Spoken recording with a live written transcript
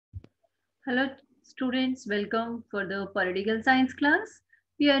Hello, students. Welcome for the political science class.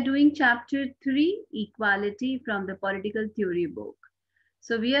 We are doing chapter 3, Equality from the Political Theory book.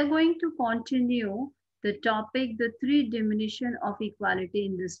 So, we are going to continue the topic, the three diminution of equality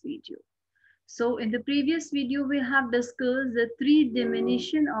in this video. So, in the previous video, we have discussed the three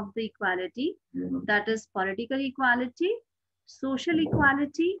diminution of the equality, that is political equality, social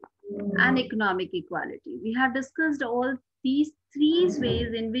equality, and economic equality. We have discussed all these three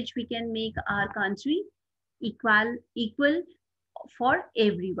ways in which we can make our country equal for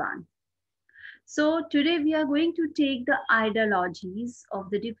everyone. So today we are going to take the ideologies of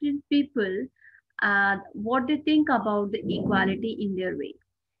the different people and what they think about the equality in their way.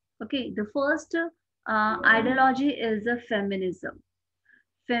 Okay, the first ideology is the feminism.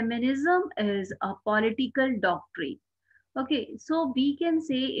 Feminism is a political doctrine. Okay, so we can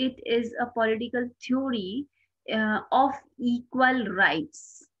say it is a political theory of equal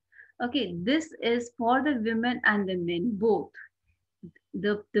rights. Okay, this is for the women and the men both.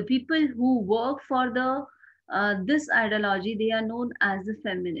 The people who work for the this ideology, they are known as the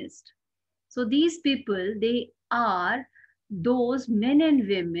feminist. So these people, they are those men and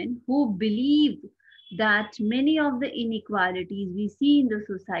women who believe that many of the inequalities we see in the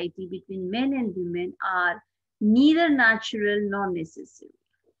society between men and women are neither natural nor necessary.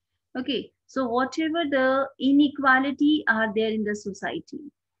 Okay, so whatever the inequality are there in the society,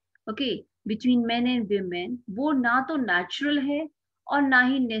 okay, between men and women, वो ना तो natural है और ना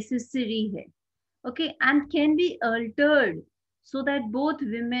ही necessary है. Okay, and can be altered so that both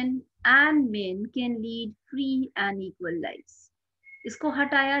women and men can lead free and equal lives. इसको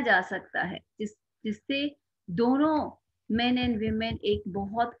हटाया जा सकता है जिससे दोनों men and women एक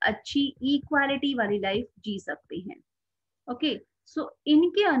बहुत अच्छी equality वाली लाइफ जी सकते हैं. ओके, सो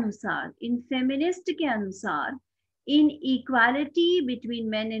इनके अनुसार, इन फेमिनिस्ट के अनुसार, इन equality between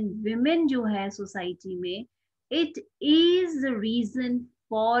main and women जो है सोसाइटी में, it is the reason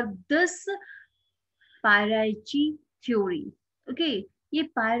for this पायरार्ची theory. Okay, ये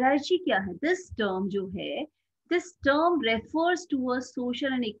पायरार्ची क्या है? दिस टर्म जो है, this term refers to a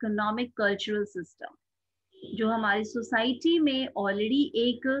social and economic cultural system जो हमारी सोसाइटी में ऑलरेडी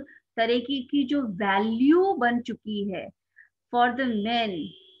एक तरह की जो वैल्यू बन चुकी है. For the men,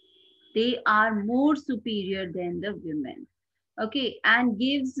 they are more superior than the women. Okay, and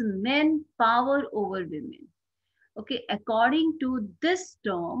gives men power over women. Okay, according to this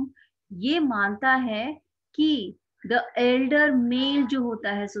term, ये मानता है कि the elder male जो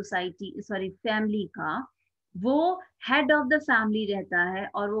होता है सोसाइटी फैमिली का, वो हेड ऑफ द फैमिली रहता है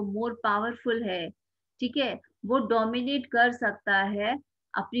और वो मोर पावरफुल है. ठीक है, वो डोमिनेट कर सकता है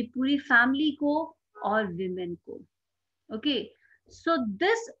अपनी पूरी फैमिली को और विमेन को. Okay, so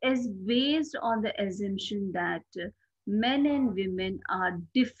this is based on the assumption that men and women are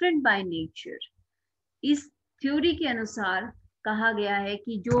different by nature. इस थ्योरी के अनुसार कहा गया है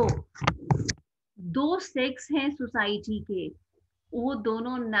कि जो दो सेक्स हैं सोसाइटी के, वो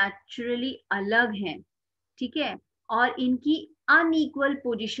दोनों नेचुरली अलग हैं. ठीक है, और इनकी अनइक्वल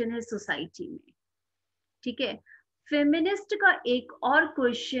पोजीशन है सोसाइटी में. ठीक है, फेमिनिस्ट का एक और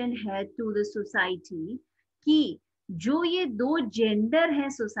क्वेश्चन है टू द सोसाइटी कि जो ये दो जेंडर है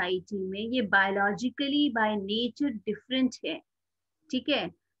सोसाइटी में, ये बायोलॉजिकली बाय नेचर डिफरेंट है. ठीक है,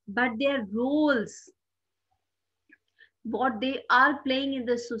 but their roles what they are playing in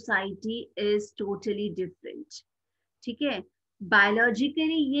the society is totally different. ठीक है,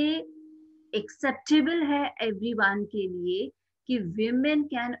 बायोलॉजिकली ये एक्सेप्टेबल है एवरीवन के लिए कि women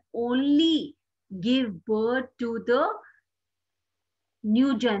can only give birth to the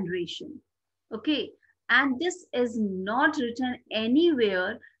new generation. Okay, and this is not written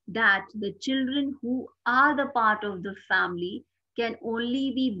anywhere that the children who are the part of the family can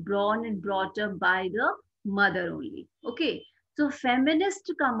only be born and brought up by the mother only. Okay, so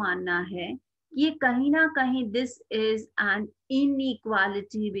feminist का मानना है कि ये कहीं ना कहीं this is an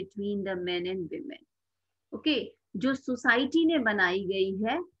inequality between the men and women. Okay, जो society ने बनाई गई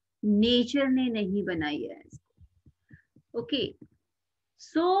है, नेचर ने नहीं बनाई है. Okay,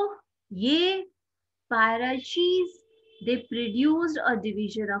 so ये hierarchies, they produced a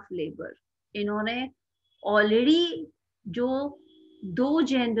division of labor. इन्होंने ऑलरेडी जो दो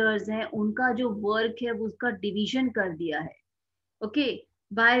जेंडर्स हैं उनका जो वर्क है वो उसका डिवीजन कर दिया है. Okay,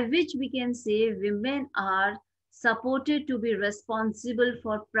 by which we can say women are supported to be responsible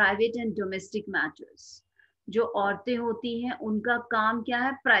for private and domestic matters. जो औरतें होती हैं उनका काम क्या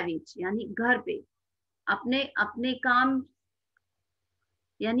है? प्राइवेट, यानी घर पे अपने अपने काम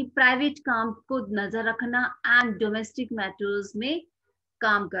यानी प्राइवेट काम को नजर रखना एंड डोमेस्टिक मैटर्स में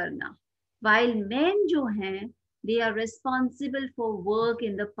काम करना. वाइल मेन जो हैं they are responsible for work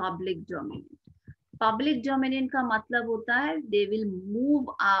in the public domain. Public domain का मतलब होता है they will move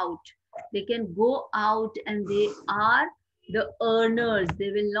out, they can go out and they are the earners,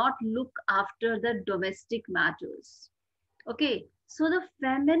 they will not look after the domestic matters. Okay, so the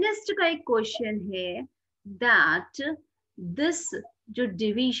feminist का एक question है that this जो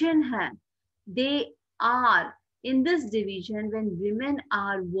division है, they are in this division when women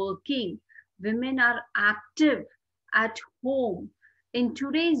are working, women are active at home. In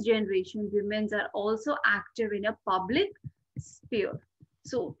today's generation, women are also active in a public sphere.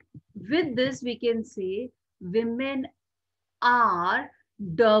 So with this, we can say women are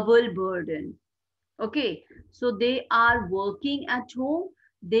double burden. Okay, so they are working at home,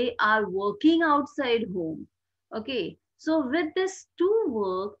 they are working outside home. Okay, so with this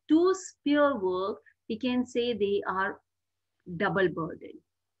two sphere work, we can say they are double burden.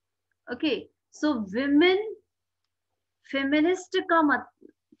 Okay, so women,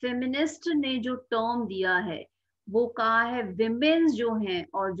 feminist ने जो term दिया है वो कहा है women's जो हैं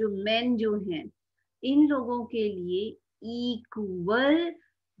और जो मेन जो हैं इन लोगों के लिए इक्वल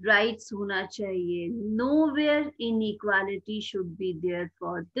राइट्स होना चाहिए. Nowhere inequality should be there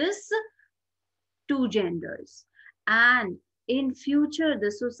for this two genders, and in future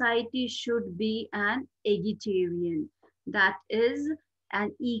the society should be an egalitarian, that is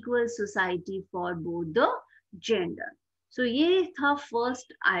an equal society for both the gender. So ये था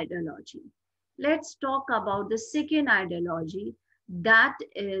first ideology. Let's talk about the second ideology, that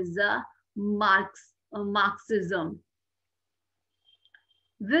is Marxism.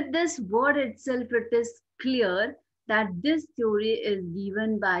 With this word itself, it is clear that this theory is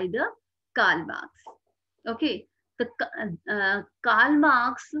given by the Karl Marx. Okay, Karl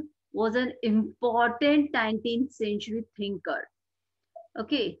Marx was an important 19th century thinker.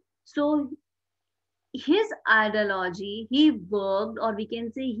 Okay, so his ideology, he worked, or we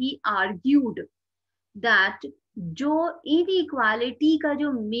can say he argued that जो inequality का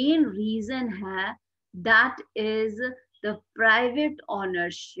जो main reason है, that is the private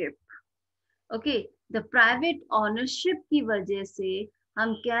ownership. Okay, the private ownership की वजह से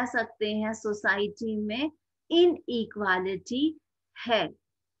हम कह सकते हैं सोसाइटी में inequality है.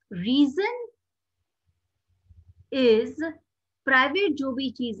 Reason is प्राइवेट जो भी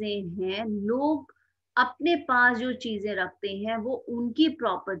चीजें हैं, लोग अपने पास जो चीजें रखते हैं वो उनकी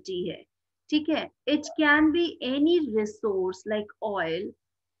प्रॉपर्टी है. ठीक है, it can be any resource like oil,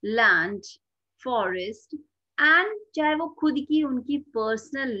 land, forest, and चाहे वो खुद की उनकी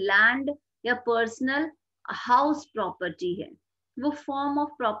पर्सनल लैंड या पर्सनल हाउस प्रॉपर्टी है, वो फॉर्म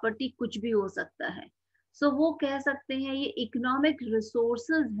ऑफ प्रॉपर्टी कुछ भी हो सकता है. सो वो कह सकते हैं ये इकोनॉमिक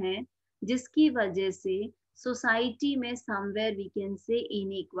रिसोर्सेज हैं जिसकी वजह से society में somewhere we can say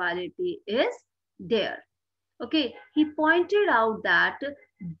inequality is there. Okay, he pointed out that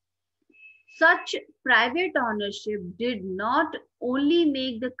such private ownership did not only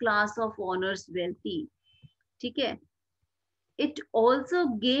make the class of owners wealthy, ठीक है, it also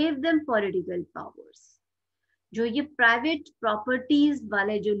gave them political powers. जो ये private properties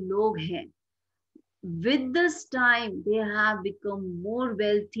वाले जो लोग हैं, with this time they have become more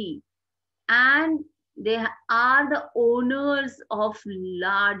wealthy and they are the owners of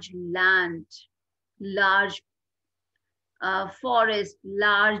large land, large forest,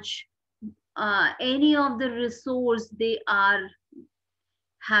 large any of the resource they are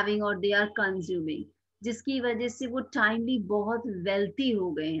having or they are consuming, जिसकी वजह से वो timely बहुत wealthy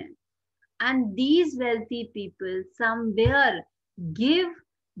हो गए हैं. And these wealthy people somewhere give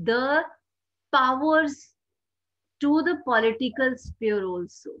the powers to the political sphere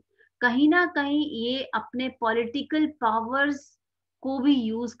also. कहीं ना कहीं ये अपने पॉलिटिकल पावर्स को भी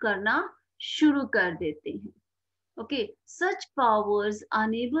यूज करना शुरू कर देते हैं. Okay, such powers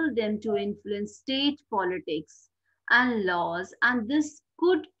enable them to influence state politics and laws, and this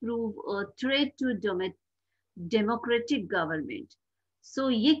could prove a threat to democratic government. So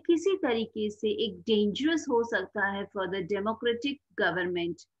ये किसी तरीके से एक dangerous हो सकता है for the democratic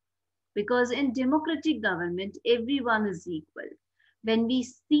government, because in democratic government everyone is equal. When we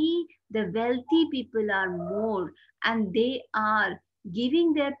see the wealthy people are more and they are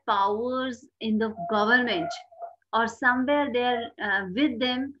giving their powers in the government, or somewhere there with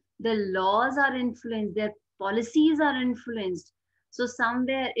them the laws are influenced, their policies are influenced, so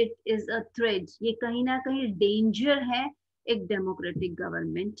somewhere it is a threat. ये कहीं ना कहीं danger है एक democratic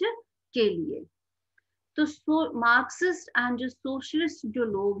government के लिए. तो Marxist and जो socialist जो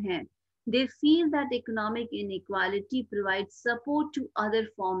लोग हैं, they feel that economic inequality provides support to other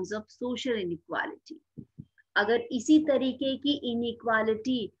forms of social inequality. अगर इसी तरीके की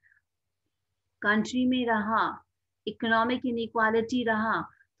inequality country में रहा इकोनॉमिक इनइक्वालिटी रहा,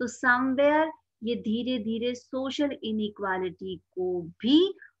 तो समवेयर ये धीरे धीरे सोशल इनइक्वालिटी को भी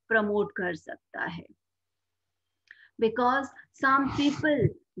प्रमोट कर सकता है. Because some people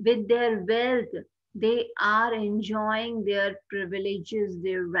with their wealth, they are enjoying their privileges,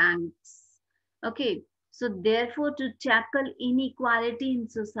 their ranks. Okay, so therefore to tackle inequality in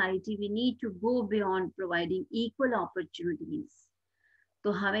society, we need to go beyond providing equal opportunities.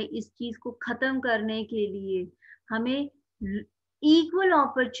 तो हमें इस चीज को खत्म करने के लिए हमें इक्वल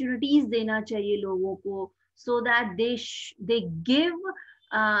अपॉर्चुनिटीज देना चाहिए लोगों को, so that they give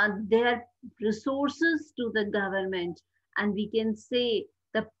their resources to the government, and we can say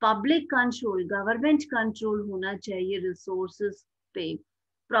the public control, government control होना चाहिए resources पे,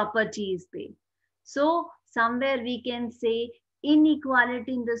 properties पे. So somewhere we can say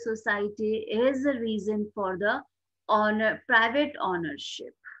inequality in the society is a reason for the private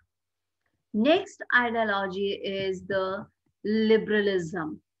ownership. Next ideology is the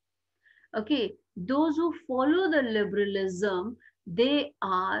liberalism. Okay, those who follow the liberalism, they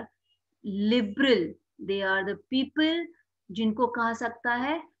are liberal. They are the people जिनको कहा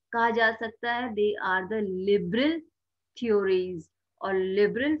जा सकता है they are the liberal theories or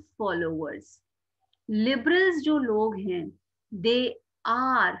liberal followers. Liberals जो लोग हैं, they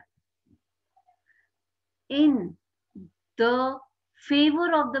are in the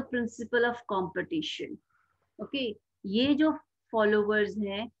favor of the principle of competition. Okay, ये जो followers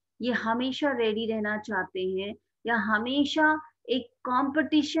हैं, ये हमेशा ready रहना चाहते हैं या हमेशा एक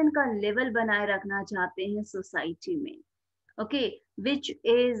competition का level बनाए रखना चाहते हैं society में. Okay, which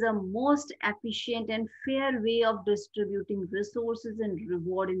is a most efficient and fair way of distributing resources and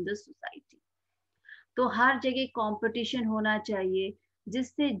reward in the society. तो हर जगह competition होना चाहिए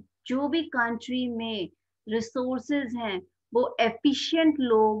जिससे जो भी country में resources हैं वो efficient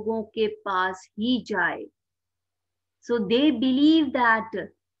लोगों के पास ही जाए. So they believe that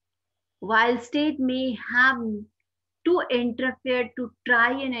while state may have to interfere to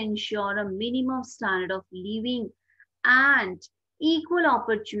try and ensure a minimum standard of living and equal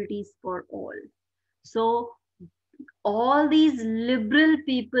opportunities for all. So all these liberal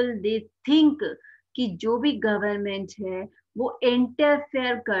people, they think कि जो भी government है वो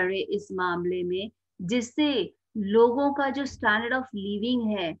interfere करे इस मामले में, जिससे लोगों का जो स्टैंडर्ड ऑफ लिविंग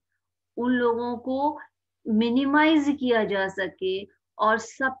है उन लोगों को मिनिमाइज किया जा सके और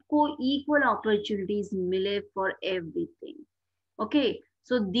सबको इक्वल अपॉर्चुनिटीज मिले for everything. Okay,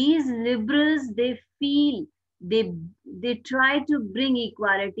 so these liberals they feel they try to bring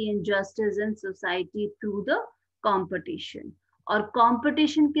equality and justice in society through the competition. और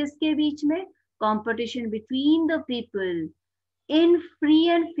competition किसके बीच में? Competition between the people in free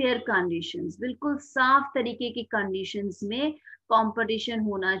and fair conditions. बिल्कुल साफ तरीके की conditions में competition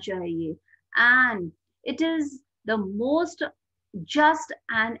होना चाहिए. And it is the most just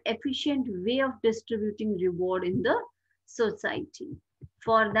and efficient way of distributing reward in the society.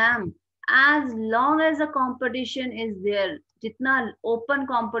 For them, as long as the competition is there, जितना open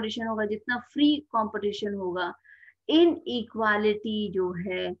competition होगा, जितना free competition होगा, inequality जो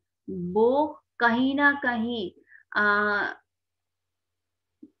है वो कहीं ना कहीं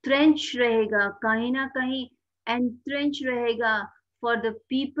ट्रेंच रहेगा, कहीं ना कहीं एंट्रेंच रहेगा for the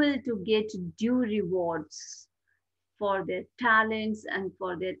people to get due rewards for their talents and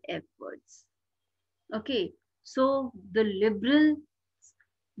for their efforts. Okay, so the liberal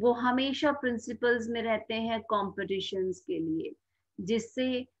वो हमेशा प्रिंसिपल्स में रहते हैं कॉम्पिटिशन्स के लिए,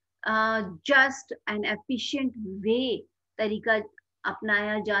 जिससे जस्ट एंड एफिशिएंट वे तरीका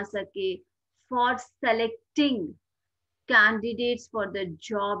अपनाया जा सके for selecting candidates for the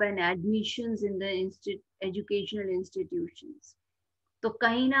job and admissions in the educational institutions. तो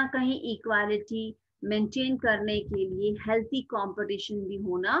कहीं ना कहीं इक्वालिटी मेंटेन करने के लिए हेल्थी कंपटीशन भी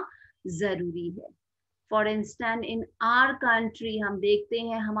होना जरूरी है. For instance in our country हम देखते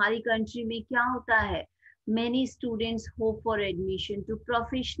हैं हमारी कंट्री में क्या होता है, many students hope for admission to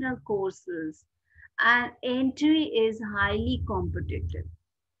professional courses and entry is highly competitive.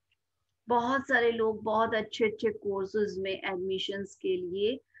 बहुत सारे लोग बहुत अच्छे अच्छे कोर्सेज में एडमिशन्स के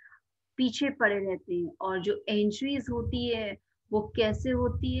लिए पीछे पड़े रहते हैं और जो एंट्रीज होती है वो कैसे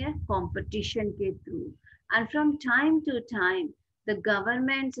होती है, कंपटीशन के through. And from time to time the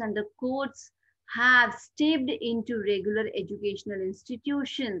governments and the courts have stepped into regular educational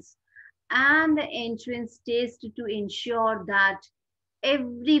institutions and the entrance test to ensure that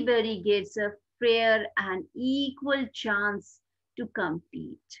everybody gets a fair and equal chance to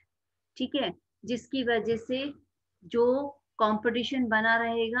compete. ठीक है, जिसकी वजह से जो competition बना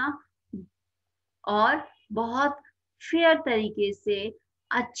रहेगा और बहुत फेयर तरीके से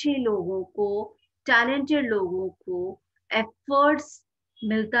अच्छे लोगों को टैलेंटेड लोगों को एफर्ट्स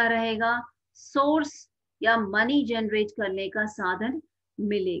मिलता रहेगा, सोर्स या मनी जनरेट करने का साधन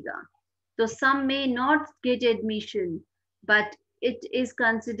मिलेगा. तो some may not get admission, but it is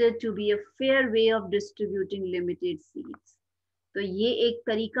considered to be a fair way of distributing limited seats. तो ये एक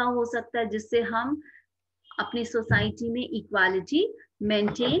तरीका हो सकता है जिससे हम अपनी सोसाइटी में इक्वालिटी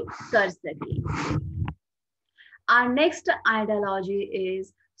मेंटेन कर सकें. Our next ideology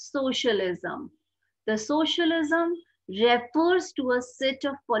is socialism. The socialism refers to a set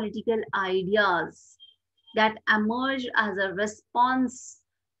of political ideas that emerge as a response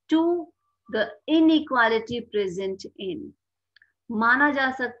to the inequality present in. माना जा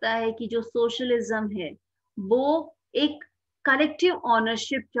सकता है कि जो सोशलिज्म है वो एक कलेक्टिव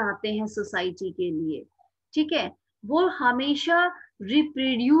ऑनरशिप चाहते हैं सोसाइटी के लिए, ठीक है. वो हमेशा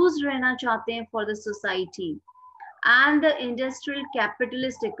रिप्रोड्यूस रहना चाहते हैं for the society and the industrial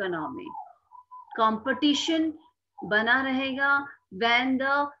capitalist economy. Competition बना रहेगा when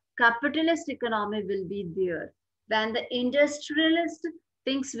the capitalist economy will be there, when the industrialist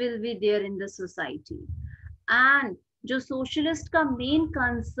things will be there in the society. And जो सोशलिस्ट का मेन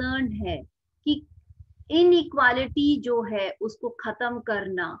कंसर्न है कि inequality जो है उसको खत्म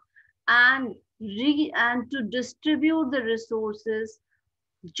करना and to distribute the resources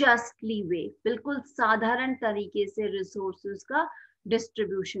justly way, बिल्कुल साधारण तरीके से रिसोर्सेज का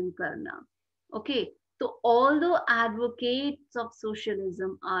डिस्ट्रीब्यूशन करना. Okay, so although advocates of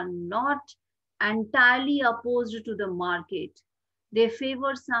socialism are not entirely opposed to the market, they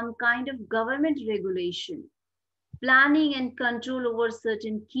favor some kind of government regulation, planning and control over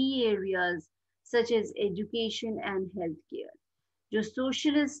certain key areas such as education and healthcare. जो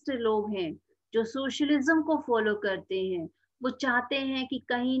socialist लोग हैं, जो socialism को follow करते हैं, वो चाहते हैं कि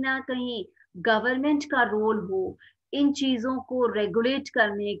कहीं ना कहीं गवर्नमेंट का रोल हो इन चीजों को रेगुलेट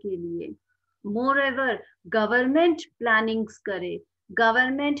करने के लिए. मोरएवर गवर्नमेंट प्लानिंग्स करे,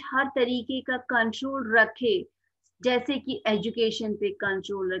 गवर्नमेंट हर तरीके का कंट्रोल रखे, जैसे कि एजुकेशन पे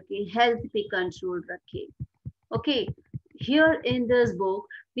कंट्रोल रखे, हेल्थ पे कंट्रोल रखे. Okay, here in this book,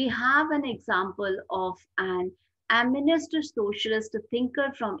 we have an example of an eminent socialist thinker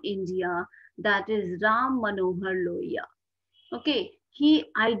from India, that is Ram Manohar Lohia. Okay, he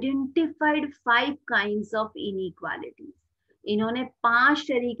identified 5 kinds of inequalities. इन्होंने 5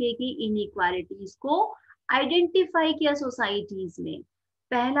 तरीके की inequalities को identify किया societies में.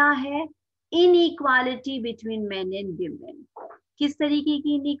 पहला है inequality between men and women. किस तरीके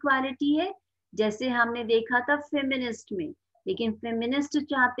की inequality है? जैसे हमने देखा था फेमिनिस्ट में, लेकिन फेमिनिस्ट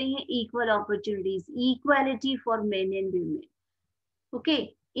चाहते हैं equal opportunities, equality for main and women. Okay,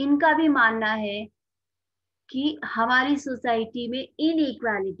 इनका भी मानना है कि हमारी सोसाइटी में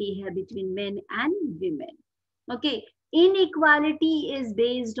इनइक्वालिटी है between main and women. Okay, inequality is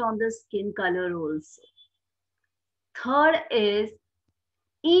based on the skin colour also. Third is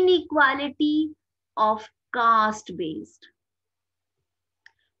inequality of caste based.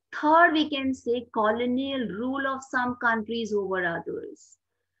 Third, we can say colonial rule of some countries over others.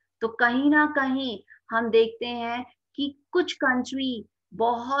 तो कहीं ना कहीं हम देखते हैं कि कुछ कंट्री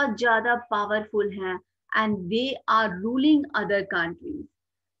बहुत ज्यादा पावरफुल हैं and they are ruling other countries.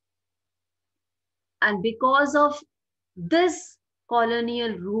 And because of this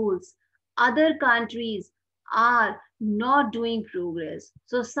colonial rules, other countries are not doing progress.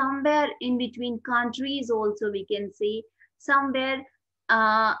 So somewhere in between countries also we can say somewhere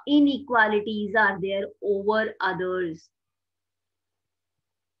inequalities are there over others.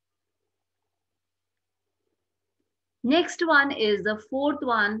 Next one is the fifth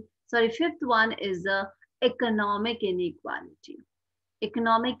one is the economic inequality.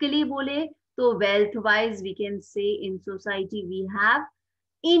 Economically bole to wealth wise we can say in society we have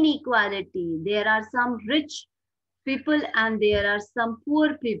inequality. There are some rich people and there are some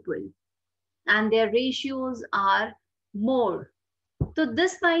poor people and their ratios are more. So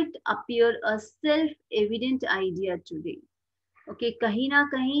this might appear a self-evident idea today. Okay, कहीं ना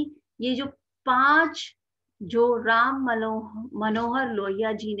कहीं ये जो 5 जो राम मनोहर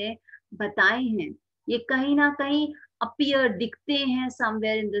लोहिया जी ने बताए हैं, ये कहीं ना कहीं appear दिखते हैं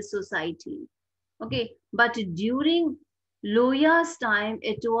somewhere in the society. Okay, but during Lohiya's time,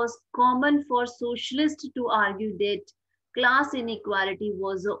 it was common for socialists to argue that class inequality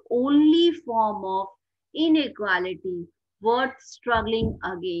was the only form of inequality worth struggling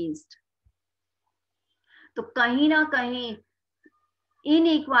against. तो कहीं ना कहीं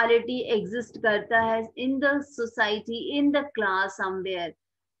inequality exist करता है in the society, in the class somewhere,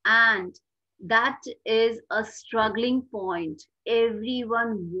 and that is a struggling point.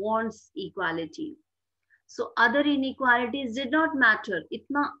 Everyone wants equality. So other inequalities did not matter,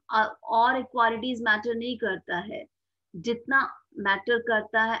 इतना और equalities matter नहीं करता है जितना मैटर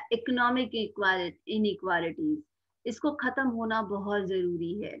करता है इकोनॉमिक इनइक्वालिटीज। इसको खत्म होना बहुत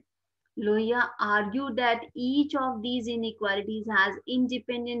जरूरी है। Lohia argued that each of these inequalities has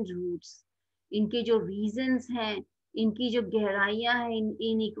independent roots. इनके जो reasons हैं, इनकी जो गहराइयां हैं इन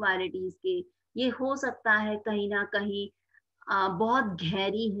inequalities के, ये हो सकता है कहीं ना कहीं बहुत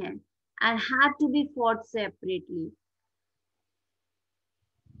गहरी हैं and had to be fought separately.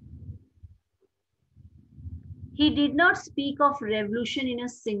 He did not speak of revolution in a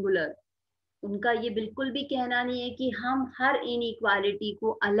singular. उनका ये बिल्कुल भी कहना नहीं है कि हम हर inequality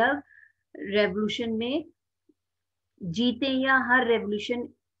को अलग रेवोल्यूशन में जीते या हर रेवोल्यूशन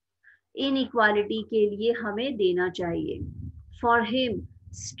इनइक्वालिटी के लिए हमें देना चाहिए। For him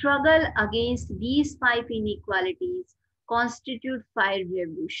struggle against these 5 inequalities constitute 5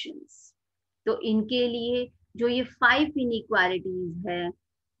 revolutions. तो इनके लिए जो ये 5 इनइक्वालिटीज है,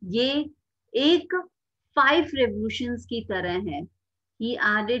 ये एक 5 रेवोल्यूशंस की तरह है। He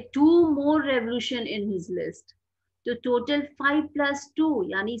added 2 more revolution in his list. तो टोटल 5 + 2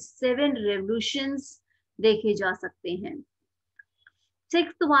 यानी 7 रेवोल्यूशंस देखे जा सकते हैं।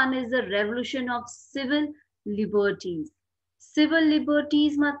 Sixth one is the revolution of civil liberties. Civil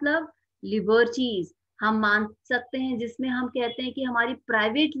liberties मतलब liberties हम मान सकते हैं जिसमें हम कहते हैं कि हमारी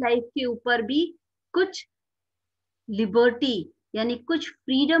प्राइवेट लाइफ के ऊपर भी कुछ लिबर्टी यानी कुछ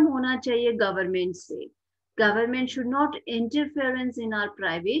फ्रीडम होना चाहिए गवर्नमेंट से। Government should not interference in our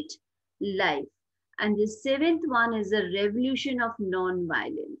private life. And the 7th one is the revolution of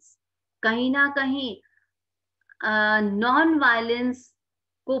non-violence. कहीं ना कहीं non-violence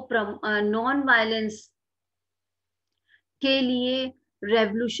को non-violence के लिए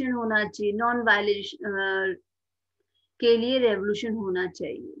revolution होना चाहिए, non-violence के लिए revolution होना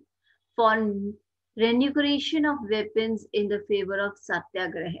चाहिए. For renunciation of weapons in the favor of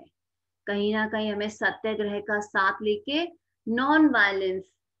सत्याग्रह. कहीं ना कहीं हमें सत्याग्रह का साथ लेके नॉन वायलेंस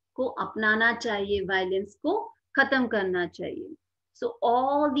को अपनाना चाहिए, वायलेंस को खत्म करना चाहिए। सो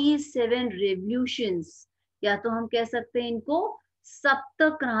ऑल दीज 7 रेवोल्यूशंस, या तो हम कह सकते हैं इनको सप्त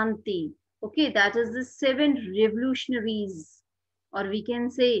क्रांति, okay, that is the 7 revolutionaries, और we can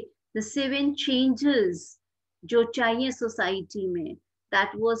say the 7 changes जो चाहिए सोसाइटी में,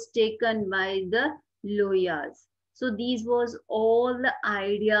 that was taken by the Lohias. So these was all the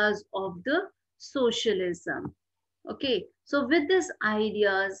ideas of the socialism. Okay, so with these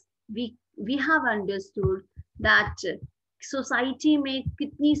ideas, we have understood that society में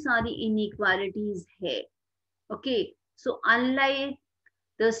कितनी सारी inequalities है. Okay, so unlike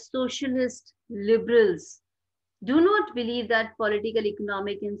the socialist liberals do not believe that political,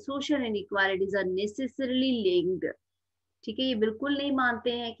 economic and social inequalities are necessarily linked. ठीक है, ये बिल्कुल नहीं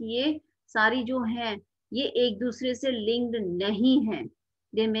मानते हैं कि ये सारी जो हैं ये एक दूसरे से लिंक्ड नहीं है.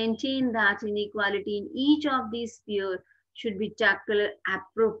 They maintain that inequality in each of these spheres should be tackled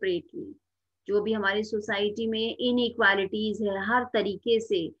appropriately. जो भी हमारी सोसाइटी में inequalities है, हर तरीके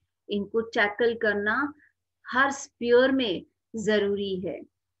से इनको टैकल करना हर स्पीयर में जरूरी है.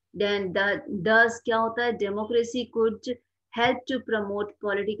 Then thus क्या होता है, democracy could help to promote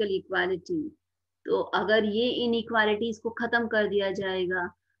political equality. तो अगर ये inequalities को खत्म कर दिया जाएगा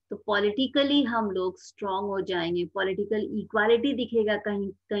तो पॉलिटिकली हम लोग स्ट्रॉन्ग हो जाएंगे, पॉलिटिकल इक्वालिटी दिखेगा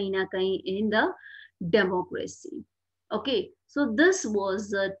कहीं ना कहीं in the democracy. Okay, so this was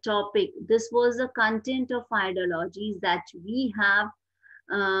the topic, this was the content of ideologies that we have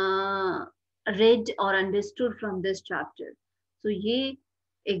read or understood from this chapter. So ये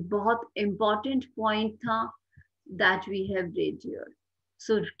एक बहुत important point था that we have read here.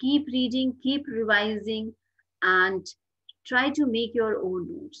 So keep reading, keep revising, and try to make your own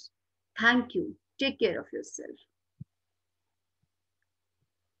notes. Thank you. Take care of yourself.